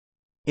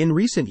In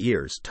recent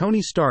years,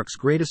 Tony Stark's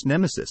greatest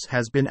nemesis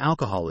has been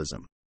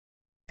alcoholism.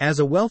 As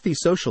a wealthy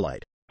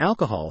socialite,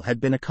 alcohol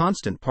had been a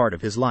constant part of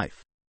his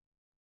life.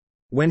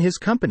 When his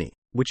company,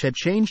 which had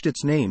changed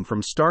its name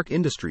from Stark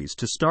Industries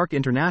to Stark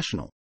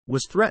International,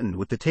 was threatened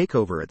with the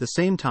takeover at the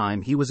same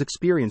time he was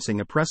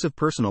experiencing oppressive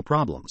personal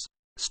problems,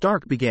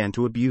 Stark began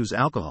to abuse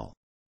alcohol.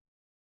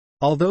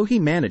 Although he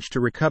managed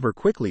to recover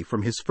quickly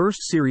from his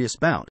first serious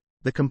bout,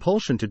 the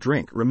compulsion to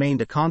drink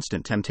remained a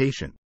constant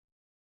temptation.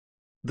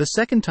 The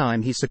second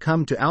time he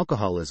succumbed to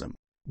alcoholism,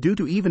 due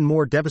to even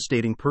more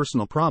devastating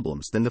personal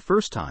problems than the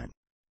first time,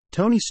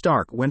 Tony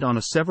Stark went on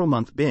a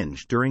several-month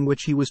binge during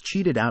which he was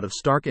cheated out of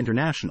Stark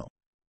International,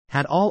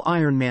 had all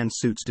Iron Man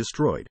suits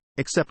destroyed,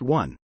 except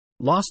one,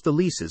 lost the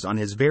leases on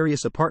his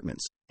various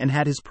apartments, and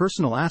had his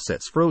personal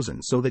assets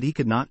frozen so that he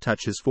could not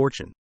touch his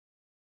fortune.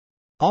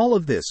 All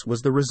of this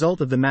was the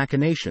result of the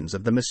machinations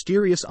of the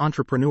mysterious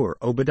entrepreneur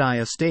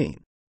Obadiah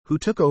Stane, who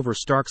took over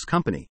Stark's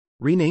company,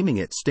 renaming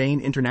it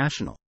Stane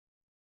International.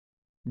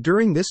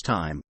 During this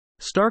time,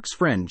 Stark's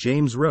friend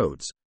James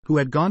Rhodes, who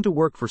had gone to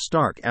work for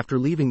Stark after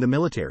leaving the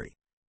military,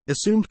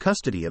 assumed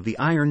custody of the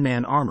Iron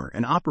Man armor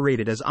and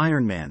operated as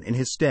Iron Man in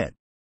his stead.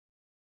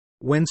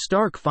 When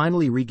Stark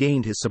finally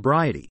regained his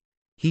sobriety,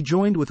 he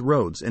joined with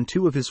Rhodes and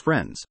two of his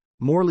friends,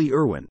 Morley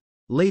Irwin,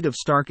 late of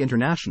Stark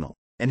International,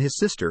 and his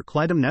sister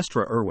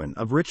Clytemnestra Irwin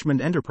of Richmond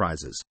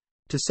Enterprises,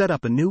 to set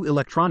up a new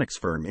electronics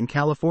firm in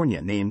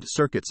California named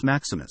Circuits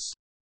Maximus.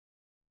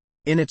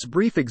 In its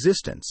brief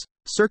existence,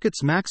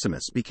 Circuits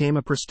Maximus became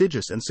a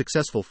prestigious and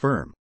successful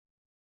firm.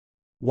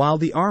 While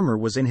the armor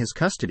was in his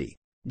custody,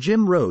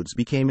 Jim Rhodes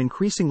became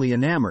increasingly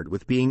enamored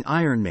with being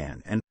Iron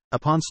Man and,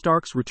 upon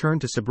Stark's return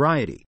to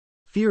sobriety,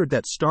 feared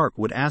that Stark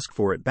would ask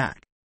for it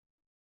back.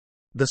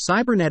 The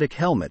cybernetic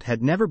helmet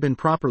had never been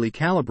properly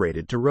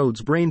calibrated to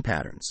Rhodes' brain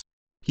patterns.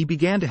 He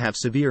began to have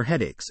severe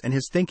headaches and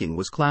his thinking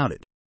was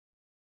clouded.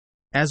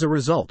 As a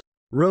result,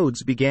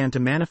 Rhodes began to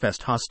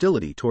manifest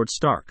hostility towards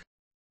Stark.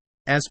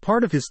 As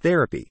part of his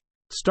therapy,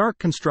 Stark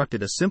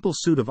constructed a simple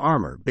suit of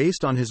armor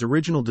based on his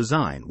original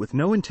design with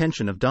no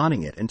intention of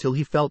donning it until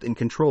he felt in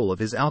control of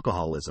his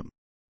alcoholism.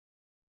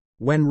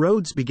 When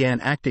Rhodes began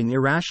acting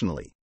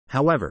irrationally,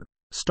 however,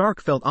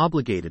 Stark felt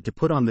obligated to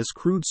put on this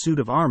crude suit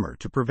of armor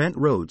to prevent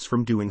Rhodes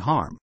from doing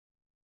harm.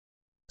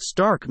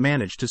 Stark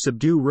managed to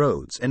subdue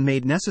Rhodes and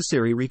made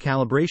necessary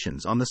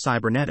recalibrations on the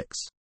cybernetics.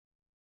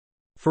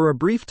 For a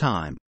brief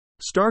time,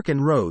 Stark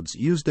and Rhodes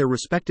used their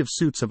respective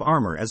suits of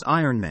armor as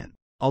Iron Men,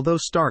 although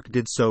Stark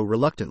did so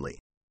reluctantly.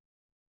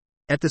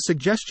 At the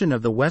suggestion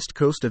of the West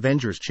Coast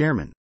Avengers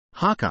chairman,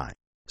 Hawkeye,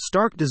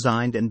 Stark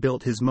designed and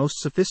built his most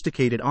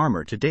sophisticated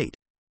armor to date,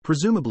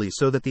 presumably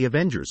so that the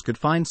Avengers could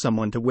find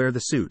someone to wear the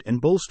suit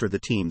and bolster the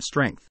team's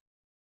strength.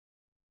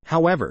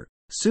 However,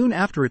 soon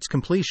after its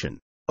completion,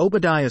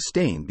 Obadiah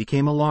Stane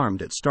became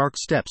alarmed at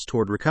Stark's steps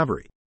toward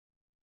recovery.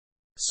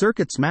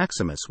 Circuits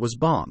Maximus was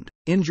bombed,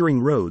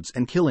 injuring Rhodes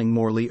and killing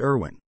Morley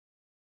Irwin.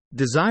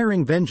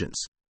 Desiring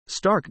vengeance,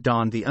 Stark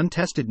donned the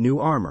untested new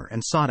armor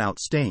and sought out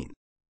Stane.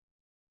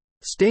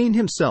 Stane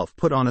himself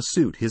put on a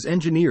suit his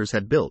engineers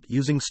had built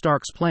using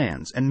Stark's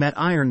plans and met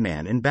Iron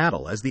Man in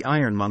battle as the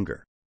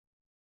Ironmonger.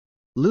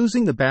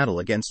 Losing the battle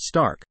against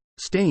Stark,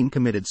 Stane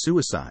committed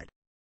suicide.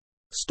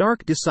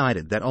 Stark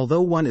decided that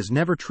although one is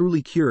never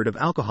truly cured of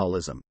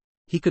alcoholism,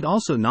 he could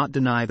also not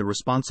deny the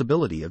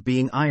responsibility of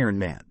being Iron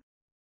Man.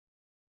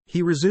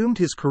 He resumed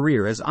his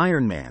career as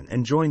Iron Man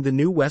and joined the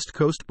new West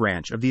Coast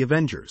branch of the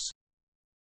Avengers.